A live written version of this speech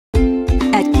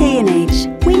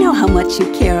much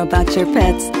you care about your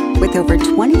pets. With over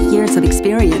 20 years of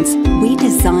experience, we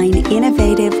design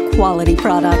innovative, quality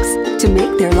products to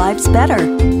make their lives better.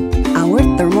 Our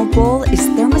thermal bowl is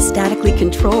thermostatically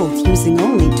controlled using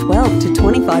only 12 to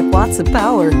 25 watts of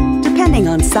power, depending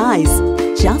on size.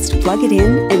 Just plug it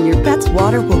in and your pet's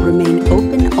water will remain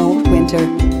open all winter.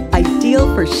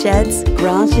 Ideal for sheds,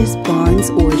 garages, barns,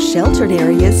 or sheltered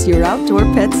areas your outdoor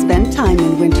pets spend time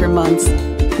in winter months.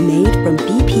 Made from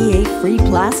BPA-free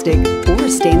plastic or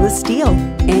stainless steel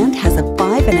and has a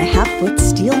 5.5-foot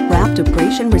steel-wrapped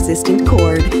abrasion-resistant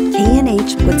cord.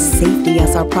 K&H puts safety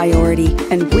as our priority,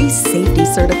 and we safety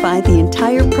certify the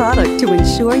entire product to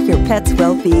ensure your pet's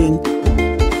well-being.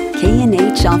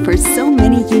 K&H offers so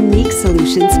many unique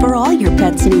solutions for all your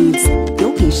pet's needs.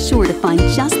 You'll be sure to find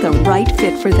just the right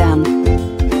fit for them.